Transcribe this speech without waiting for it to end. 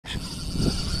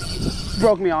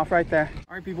Broke me off right there.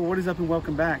 All right, people, what is up and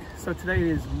welcome back. So today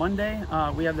is Monday.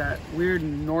 We have that weird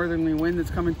northerly wind that's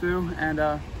coming through, and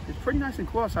it's pretty nice and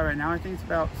cool outside right now. I think it's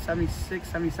about 76,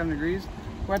 77 degrees.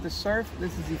 We're at the surf.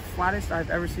 This is the flattest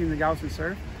I've ever seen the Galveston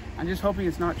surf. I'm just hoping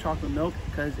it's not chocolate milk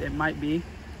because it might be,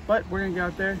 but we're gonna get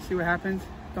out there, see what happens.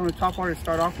 Throwing the top water to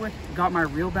start off with. Got my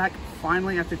reel back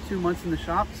finally after 2 months in the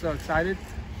shop, so excited.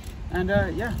 And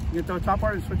yeah, we're gonna throw top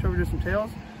water and switch over to some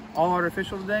tails. All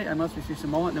artificial today, unless we see some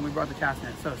mullet, and then we brought the cast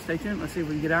net. So stay tuned, let's see if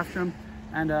we can get after them.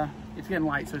 And it's getting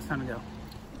light, so it's time to go.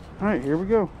 All right, here we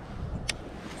go.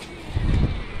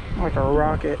 Like a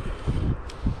rocket.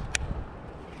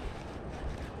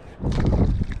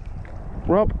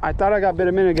 Well, I thought I got bit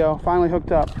a minute ago. Finally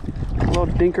hooked up. A little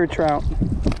dinker trout.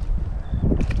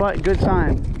 But good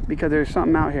sign, because there's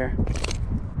something out here.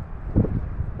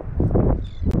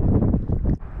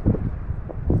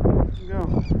 There you go.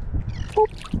 Boop.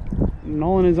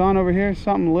 Nolan is on over here.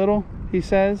 Something little, he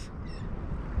says.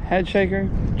 Head shaker.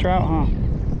 Trout, huh?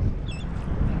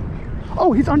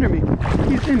 Oh, he's under me.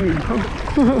 He's in me.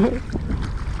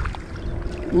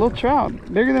 Little trout.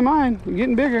 Bigger than mine.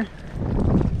 Getting bigger.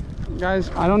 Guys,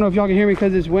 I don't know if y'all can hear me because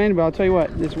of this wind, but I'll tell you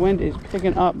what, this wind is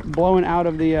picking up, blowing out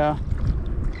of the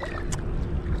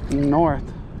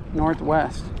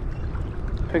northwest,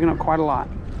 picking up quite a lot.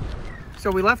 So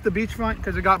we left the beachfront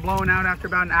because it got blown out after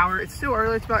about an hour. It's still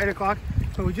early, it's about 8 o'clock,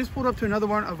 but we just pulled up to another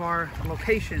one of our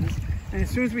locations, and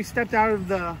as soon as we stepped out of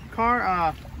the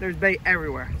car, there's bait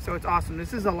everywhere. So it's awesome.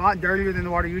 This is a lot dirtier than the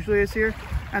water usually is here,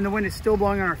 and the wind is still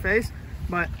blowing on our face.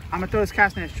 But I'm gonna throw this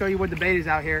cast net, show you what the bait is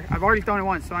out here. I've already thrown it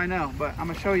once, so I know, but I'm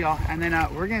gonna show y'all. And then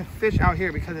we're gonna fish out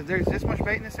here, because if there's this much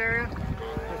bait in this area,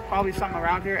 there's probably something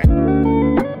around here.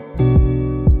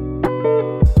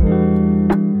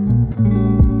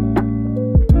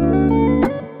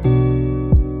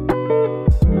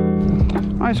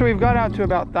 All right, so we've got out to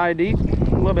about thigh deep,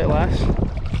 a little bit less.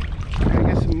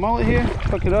 Gonna get some mullet here,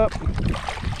 hook it up.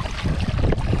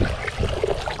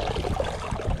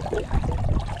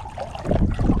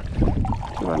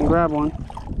 I can grab one.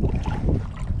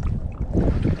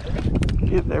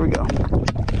 Yep, there we go.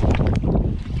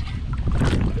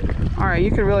 All right,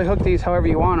 you can really hook these however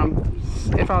you want them.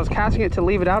 If I was casting it to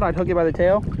leave it out, I'd hook it by the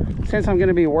tail. Since I'm going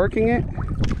to be working it,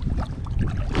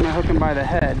 I'm going to hook them by the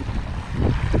head.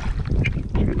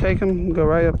 I'm going to take them, go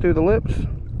right up through the lips.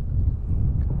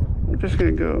 I'm just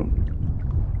going to go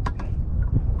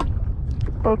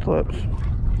both lips,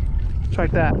 just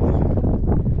like that.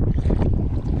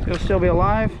 It'll still be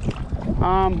alive.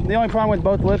 The only problem with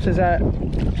both lips is that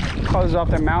it closes off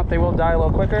their mouth. They will die a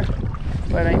little quicker,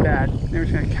 but it ain't bad. We're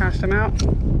just gonna cast them out.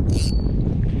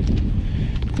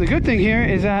 The good thing here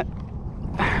is that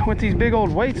with these big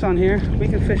old weights on here, we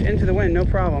can fish into the wind, no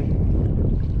problem.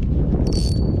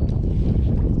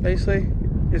 Basically,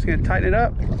 just gonna tighten it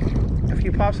up. A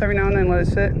few pops every now and then, let it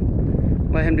sit.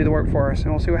 Let him do the work for us,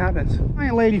 and we'll see what happens.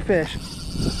 Giant ladyfish.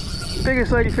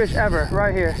 Biggest ladyfish ever,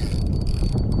 right here.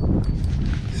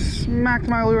 Smacked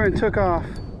my lure and took off.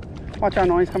 Watch out,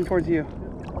 Nolan, he's coming towards you.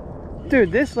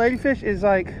 Dude, this ladyfish is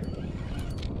like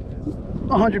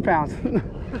 100 pounds.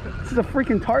 This is a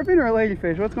freaking tarpon or a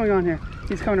ladyfish? What's going on here?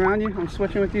 He's coming around you. I'm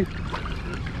switching with you.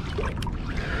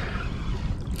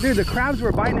 Dude, the crabs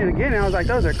were biting it again, and I was like,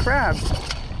 those are crabs.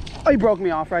 Oh, he broke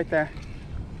me off right there.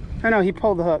 Oh no, he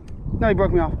pulled the hook. No, he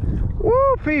broke me off.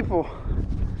 Woo, people.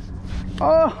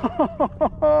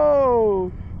 Oh,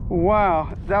 wow,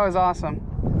 that was awesome.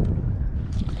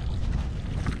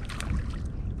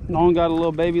 Nolan got a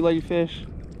little baby ladyfish.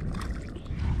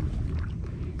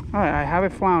 All right, I have a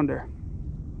flounder.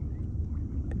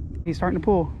 He's starting to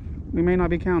pull. We may not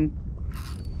be counting.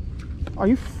 Are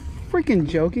you freaking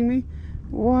joking me?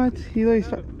 What? There's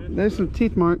some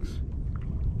teeth marks.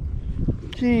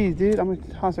 Jeez, dude, I'm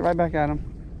gonna toss it right back at him.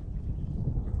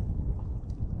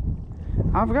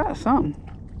 I forgot something.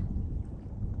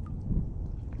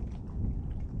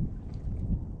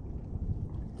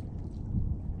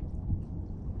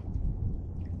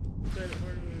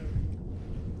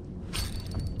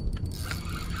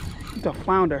 It's a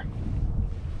flounder.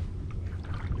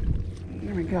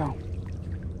 There we go.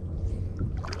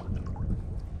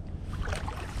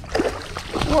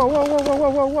 Whoa, whoa, whoa, whoa, whoa,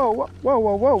 whoa, whoa, whoa,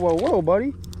 whoa, whoa, whoa, whoa,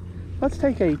 buddy. Let's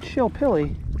take a chill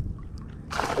pilly.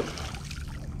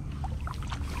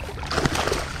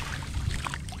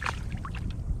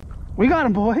 We got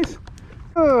him, boys.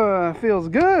 Feels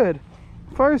good.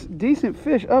 First decent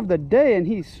fish of the day, and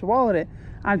he swallowed it.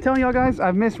 I'm telling y'all guys,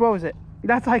 I've missed, what was it?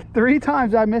 That's like 3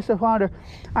 times I missed a flounder.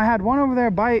 I had one over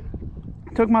there bite,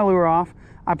 took my lure off.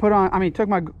 Took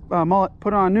my mullet,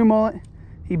 put on a new mullet.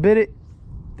 He bit it.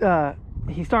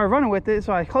 He started running with it,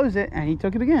 so I closed it, and he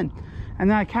took it again. And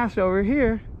then I cast it over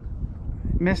here,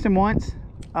 missed him once,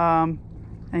 and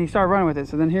he started running with it.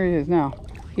 So then here he is now.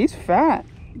 He's fat.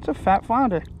 It's a fat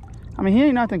flounder. I mean, he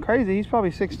ain't nothing crazy. He's probably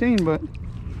 16, but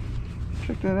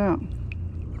check that out.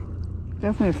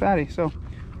 Definitely a fatty. So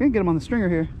we're gonna get him on the stringer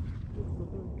here.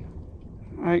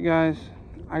 All right, guys,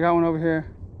 I got one over here.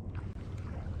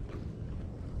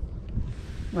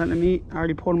 Letting him eat. I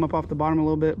already pulled him up off the bottom a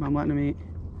little bit, but I'm letting him eat.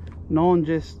 Nolan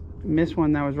just missed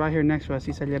one that was right here next to us.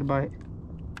 He said he had a bite.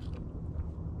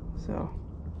 So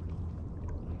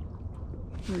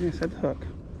we're gonna set the hook.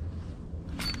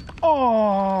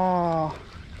 Oh,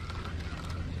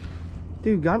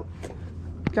 dude,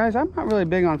 guys, I'm not really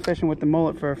big on fishing with the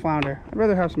mullet for a flounder. I'd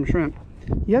rather have some shrimp.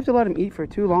 You have to let him eat for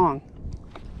too long.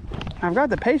 I've got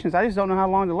the patience, I just don't know how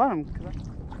long to let him.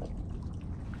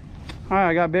 All right,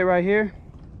 I got a bit right here.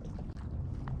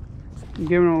 I'm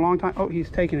giving him a long time. Oh, he's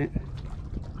taking it.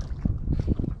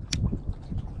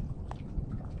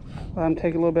 Let him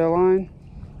take a little bit of line.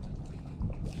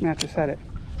 I'm gonna have to set it.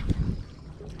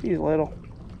 He's little.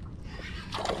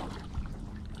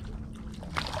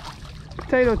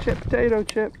 Potato chip, potato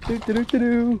chip. Doo doo doo doo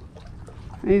doo.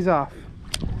 And he's off.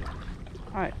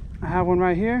 All right, I have one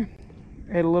right here.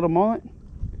 Ate a little mullet.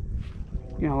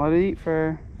 You know, let it eat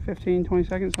for 15, 20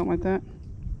 seconds, something like that.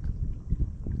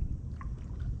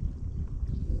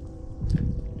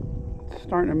 It's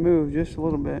starting to move just a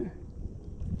little bit.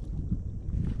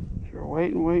 So we're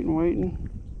waiting, waiting, waiting.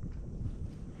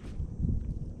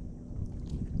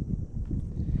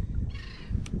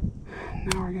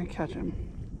 Now we're gonna catch him.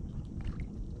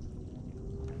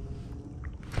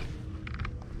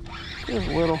 It's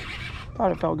little.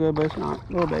 Thought it felt good, but it's not.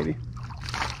 Little baby.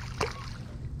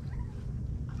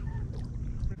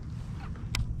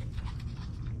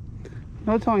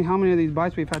 No telling how many of these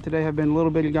bites we've had today have been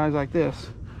little bitty guys like this.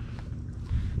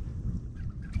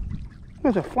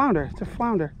 It's a flounder. It's a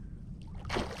flounder.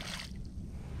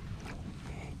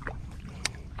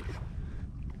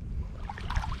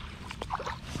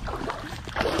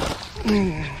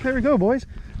 There we go, boys.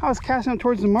 I was casting them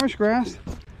towards the marsh grass.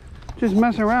 Just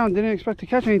messing around. Didn't expect to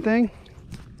catch anything.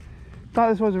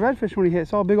 Thought this was a redfish when he hit.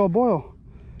 Saw a big old boil.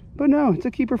 But no, it's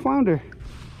a keeper flounder.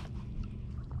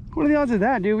 What are the odds of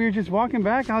that, dude? We were just walking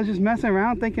back. I was just messing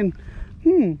around thinking,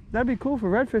 that'd be cool if a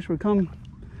redfish would come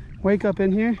wake up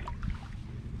in here.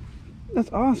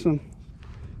 That's awesome.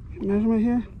 Measurement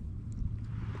here.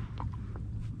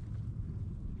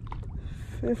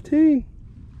 15.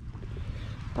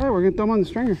 All right, we're gonna throw them on the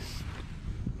stringer.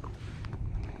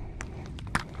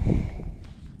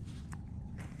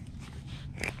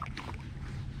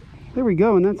 There we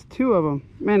go, and that's 2 of them.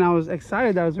 Man, I was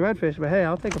excited that was a redfish, but hey,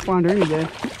 I'll take a flounder any day.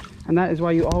 And that is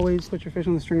why you always put your fish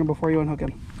on the stringer before you unhook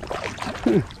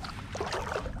him.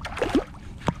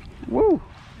 Woo!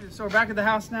 So we're back at the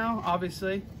house now,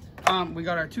 obviously. We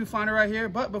got our 2 flounder right here,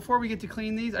 but before we get to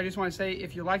clean these, I just want to say,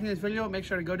 if you're liking this video, make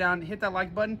sure to go down and hit that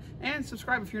like button and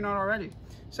subscribe if you're not already.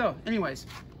 So anyways,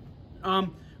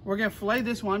 we're gonna fillet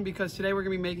this one because today we're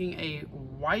gonna be making a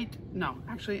white, no,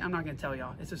 actually, I'm not gonna tell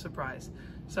y'all, it's a surprise.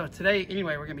 So today,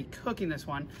 anyway, we're gonna be cooking this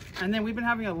one. And then we've been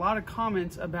having a lot of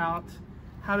comments about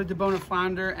how to debone a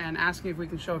flounder and asking if we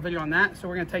can show a video on that. So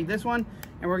we're gonna take this one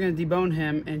and we're gonna debone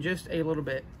him in just a little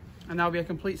bit. And that'll be a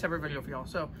complete separate video for y'all.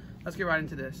 So let's get right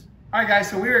into this. All right, guys,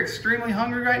 so we're extremely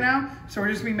hungry right now. So we're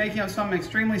just gonna be making up something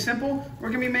extremely simple. We're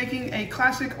gonna be making a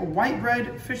classic white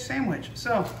bread fish sandwich.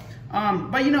 So,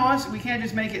 but you know us, we can't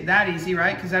just make it that easy,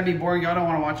 right? Because that'd be boring, y'all don't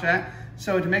wanna watch that.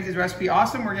 So to make this recipe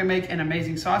awesome, we're gonna make an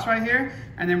amazing sauce right here.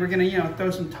 And then we're gonna, you know,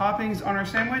 throw some toppings on our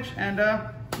sandwich. And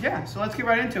yeah, so let's get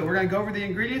right into it. We're gonna go over the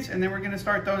ingredients and then we're gonna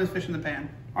start throwing this fish in the pan.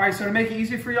 All right, so to make it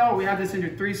easy for y'all, we have this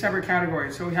into 3 separate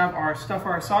categories. So we have our stuff for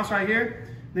our sauce right here.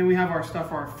 Then we have our stuff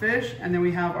for our fish, and then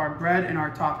we have our bread and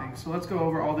our toppings. So let's go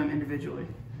over all them individually.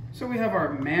 So we have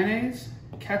our mayonnaise,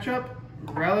 ketchup,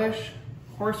 relish,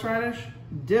 horseradish,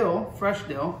 dill, fresh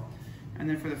dill. And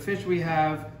then for the fish, we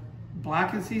have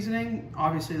blackened seasoning,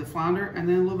 obviously the flounder, and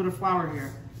then a little bit of flour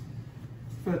here.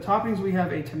 For the toppings, we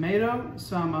have a tomato,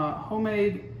 some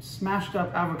homemade smashed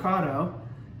up avocado,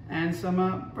 and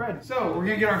some bread. So we're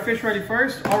gonna get our fish ready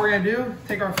first. All we're gonna do,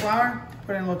 take our flour,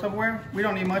 put it in a little Tupperware. We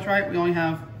don't need much, right? We only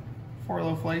have 4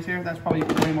 little fillets here. That's probably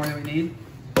way more than we need.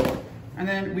 And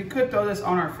then we could throw this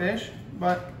on our fish,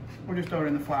 but we'll just throw it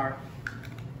in the flour.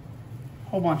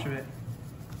 Whole bunch of it,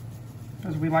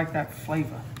 because we like that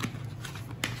flavor.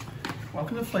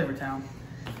 Welcome to Flavor Town.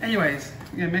 Anyways,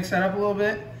 we're gonna mix that up a little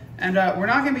bit. And we're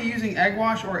not gonna be using egg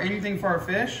wash or anything for our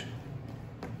fish,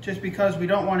 just because we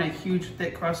don't want a huge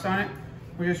thick crust on it.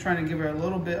 We're just trying to give it a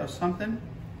little bit of something,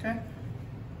 okay?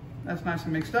 That's nice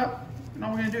and mixed up. And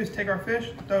all we're gonna do is take our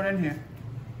fish, throw it in here.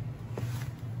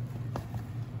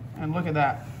 And look at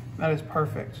that. That is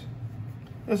perfect.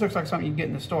 This looks like something you get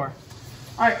in the store.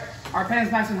 All right, our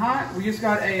pan's nice and hot. We just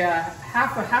got a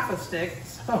half a stick,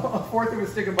 so a fourth of a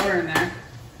stick of butter in there.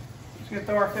 Just gonna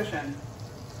throw our fish in.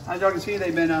 As y'all can see,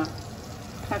 they've been kind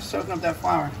of soaking up that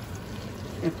flour.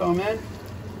 Gonna throw them in.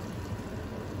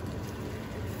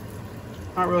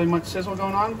 Not really much sizzle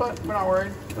going on, but we're not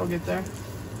worried. They'll get there.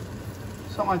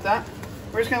 Something like that.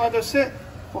 We're just gonna let those sit.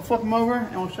 We'll flip them over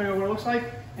and we'll show you what it looks like.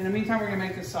 In the meantime, we're gonna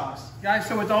make this sauce. Guys,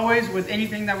 so with always, with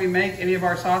anything that we make, any of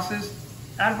our sauces,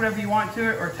 add whatever you want to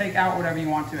it or take out whatever you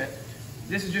want to it.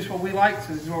 This is just what we like,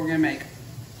 so this is what we're gonna make.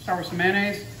 Start with some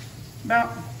mayonnaise.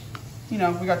 About, you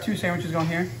know, we got 2 sandwiches going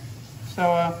here.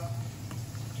 So,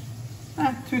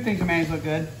 2 things of mayonnaise look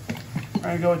good. We're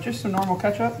gonna go with just some normal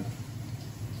ketchup.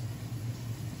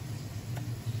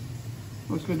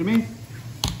 Looks good to me.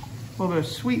 A little bit of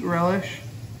sweet relish.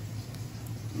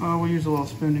 We'll use a little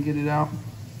spoon to get it out.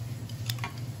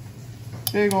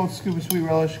 Big old scoop of sweet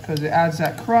relish because it adds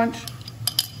that crunch.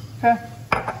 Okay.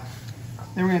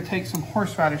 Then we're gonna take some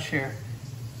horseradish here.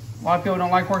 A lot of people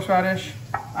don't like horseradish.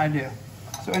 I do.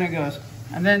 So in it goes.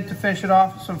 And then to finish it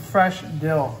off, some fresh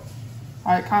dill.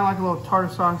 All right, kind of like a little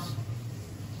tartar sauce.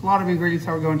 A lot of ingredients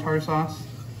that would go in tartar sauce.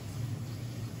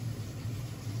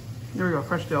 There we go,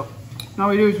 fresh dill. Now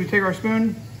what we do is we take our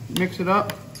spoon, mix it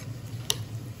up.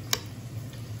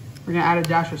 We're gonna add a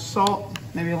dash of salt,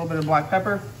 maybe a little bit of black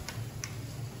pepper.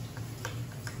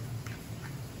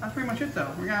 That's pretty much it though.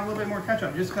 We're gonna add a little bit more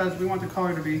ketchup just because we want the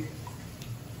color to be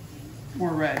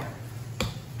more red.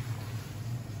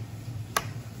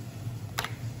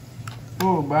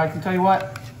 Ooh, but I can tell you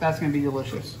what, that's gonna be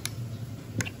delicious.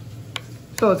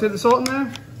 So let's get the salt in there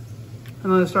and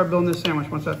then let's start building this sandwich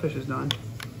once that fish is done.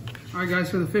 All right guys,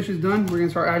 so the fish is done. We're gonna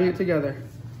start adding it together.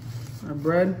 Our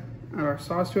bread, add our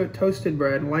sauce to it, toasted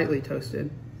bread, lightly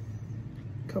toasted.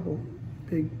 A couple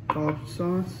big dollops of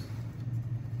sauce.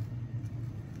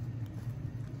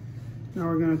 Now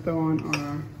we're gonna throw on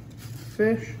our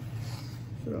fish.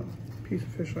 So, a piece of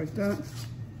fish like that.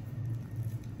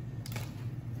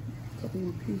 A couple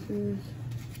more pieces.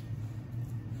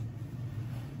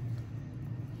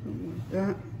 Something like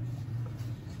that.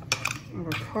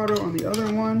 Avocado on the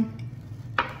other one.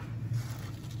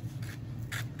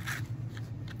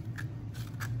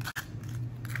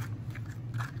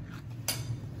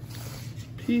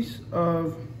 Piece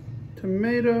of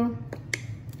tomato.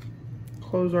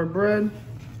 Close our bread.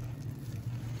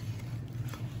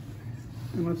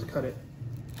 And let's cut it.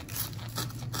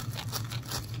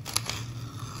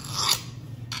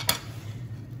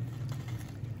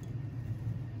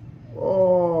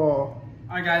 Oh.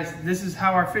 Alright guys, this is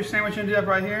how our fish sandwich ended up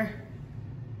right here.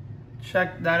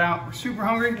 Check that out. We're super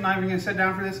hungry. Not even gonna sit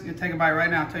down for this. Gonna take a bite right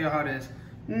now. I'll tell you how it is.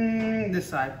 This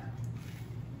side.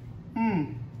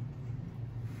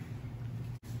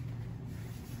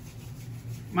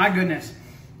 My goodness.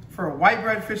 For a white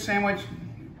bread fish sandwich,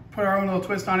 put our own little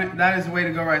twist on it. That is the way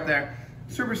to go right there.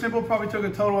 Super simple. Probably took a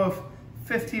total of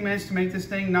 15 minutes to make this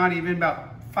thing. Not even,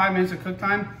 about 5 minutes of cook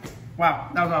time. Wow,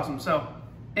 that was awesome. So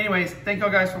anyways, thank y'all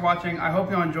guys for watching. I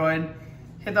hope you enjoyed.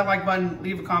 Hit that like button,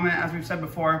 leave a comment as we've said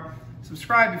before.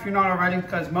 Subscribe if you're not already,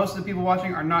 because most of the people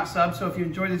watching are not subs. So if you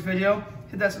enjoyed this video,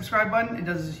 hit that subscribe button. It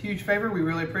does us a huge favor. We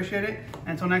really appreciate it.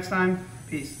 Until next time,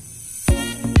 peace.